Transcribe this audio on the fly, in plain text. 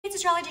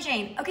Astrology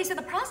Jane. Okay, so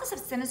the process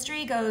of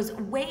synastry goes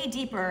way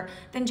deeper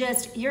than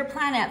just your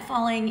planet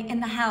falling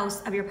in the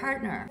house of your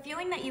partner. The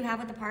feeling that you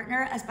have with a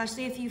partner,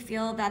 especially if you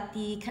feel that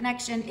the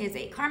connection is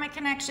a karmic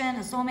connection, a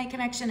soulmate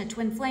connection, a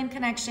twin flame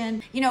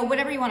connection, you know,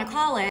 whatever you want to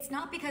call it, it's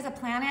not because a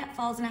planet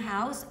falls in a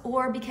house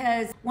or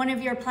because one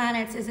of your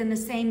planets is in the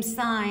same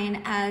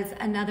sign as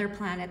another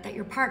planet that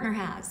your partner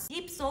has.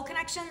 Deep soul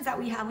connections that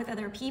we have with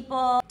other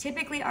people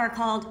typically are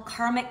called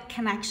karmic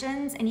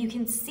connections, and you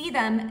can see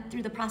them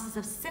through the process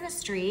of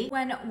synastry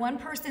when one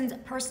person's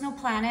personal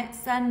planet,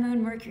 Sun,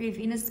 Moon, Mercury,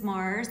 Venus,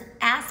 Mars,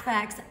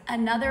 aspects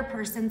another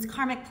person's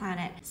karmic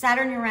planet,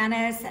 Saturn,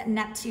 Uranus,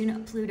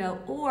 Neptune, Pluto,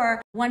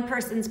 or one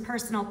person's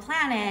personal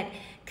planet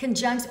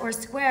conjuncts or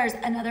squares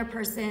another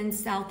person's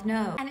south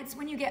node. And it's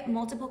when you get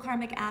multiple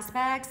karmic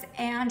aspects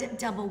and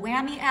double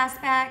whammy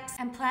aspects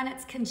and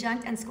planets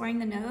conjunct and squaring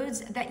the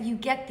nodes that you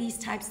get these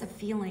types of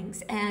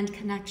feelings and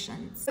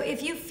connections. So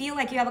if you feel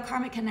like you have a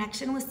karmic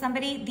connection with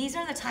somebody, these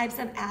are the types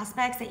of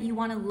aspects that you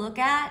want to look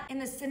at in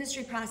the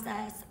synastry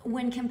process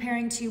when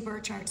comparing two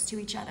birth charts to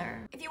each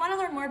other. If you want to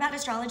learn more about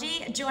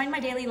astrology, join my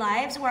daily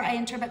lives where I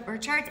interpret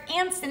birth charts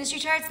and synastry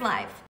charts live.